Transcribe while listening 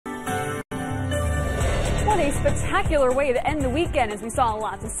What a spectacular way to end the weekend as we saw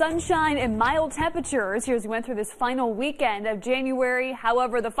lots of sunshine and mild temperatures here as we went through this final weekend of January.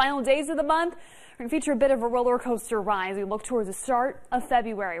 However, the final days of the month are going to feature a bit of a roller coaster ride as we look towards the start of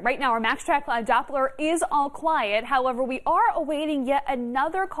February. Right now, our MaxTrack Live Doppler is all quiet. However, we are awaiting yet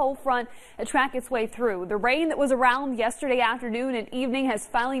another cold front to track its way through. The rain that was around yesterday afternoon and evening has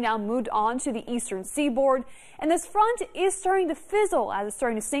finally now moved on to the eastern seaboard. And this front is starting to fizzle as it's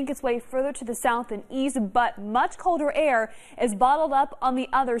starting to sink its way further to the south and east, but much colder air is bottled up on the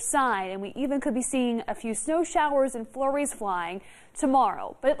other side. And we even could be seeing a few snow showers and flurries flying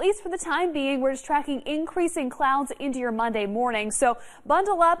tomorrow. But at least for the time being, we're just tracking increasing clouds into your Monday morning. So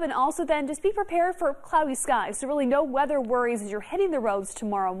bundle up and also then just be prepared for cloudy skies. So really no weather worries as you're hitting the roads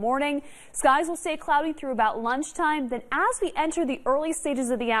tomorrow morning. Skies will stay cloudy through about lunchtime. Then as we enter the early stages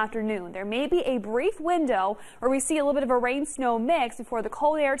of the afternoon, there may be a brief window where we see a little bit of a rain-snow mix before the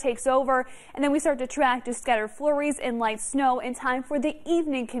cold air takes over. And then we start to track just scattered flurries and light snow in time for the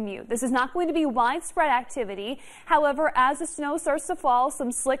evening commute. This is not going to be widespread activity. However, as the snow starts to fall,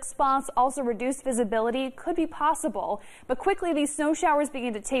 some slick spots, also reduced visibility could be possible. But quickly these snow showers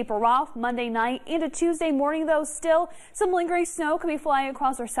begin to taper off Monday night into Tuesday morning, though still some lingering snow could be flying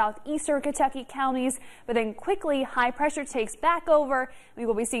across our southeastern Kentucky counties. But then quickly high pressure takes back over. We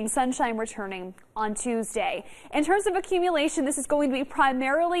will be seeing sunshine returning on Tuesday. In terms of accumulation, this is going to be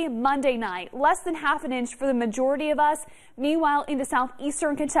primarily Monday night, less than half an inch for the majority of us. Meanwhile, into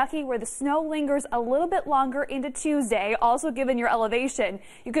southeastern Kentucky, where the snow lingers a little bit longer into Tuesday, also given your elevation,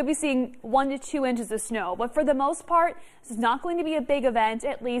 you could be seeing 1 to 2 inches of snow. But for the most part, this is not going to be a big event,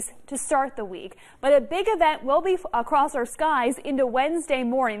 at least to start the week. But a big event will be across our skies into Wednesday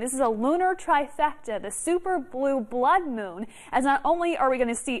morning. This is a lunar trifecta, the super blue blood moon, as not only are we going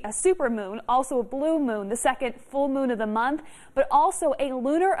to see a super moon, also a blue moon, the second full moon of the month, but also a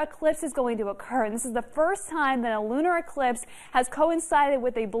lunar eclipse is going to occur. And this is the first time that a lunar eclipse has coincided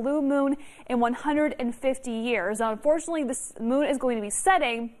with a blue moon in 150 years. Now, unfortunately, this moon is going to be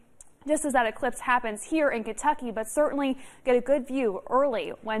setting just as that eclipse happens here in Kentucky, but certainly get a good view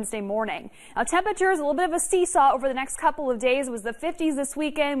early Wednesday morning. Now, temperatures, a little bit of a seesaw over the next couple of days. It was the 50s this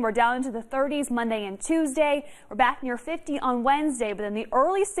weekend. We're down into the 30s Monday and Tuesday. We're back near 50 on Wednesday, but in the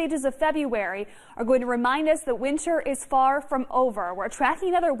early stages of February are going to remind us that winter is far from over. We're tracking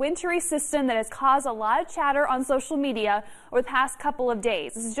another wintry system that has caused a lot of chatter on social media over the past couple of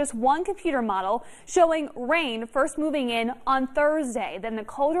days. This is just one computer model showing rain first moving in on Thursday. Then the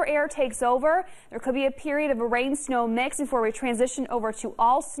colder air takes over. There could be a period of a rain-snow mix before we transition over to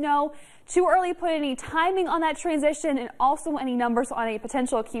all snow. Too early to put any timing on that transition and also any numbers on a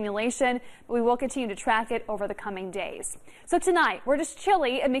potential accumulation, but we will continue to track it over the coming days. So tonight, we're just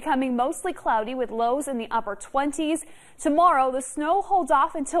chilly and becoming mostly cloudy with lows in the upper 20s. Tomorrow, the snow holds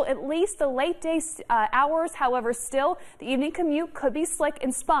off until at least the late day hours. However, still, the evening commute could be slick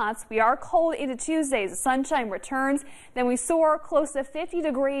in spots. We are cold into Tuesday as the sunshine returns. Then we soar close to 50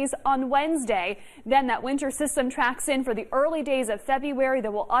 degrees on Wednesday. Then that winter system tracks in for the early days of February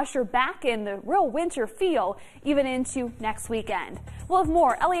that will usher back in the real winter feel even into next weekend. We'll have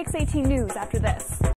more LEX 18 news after this.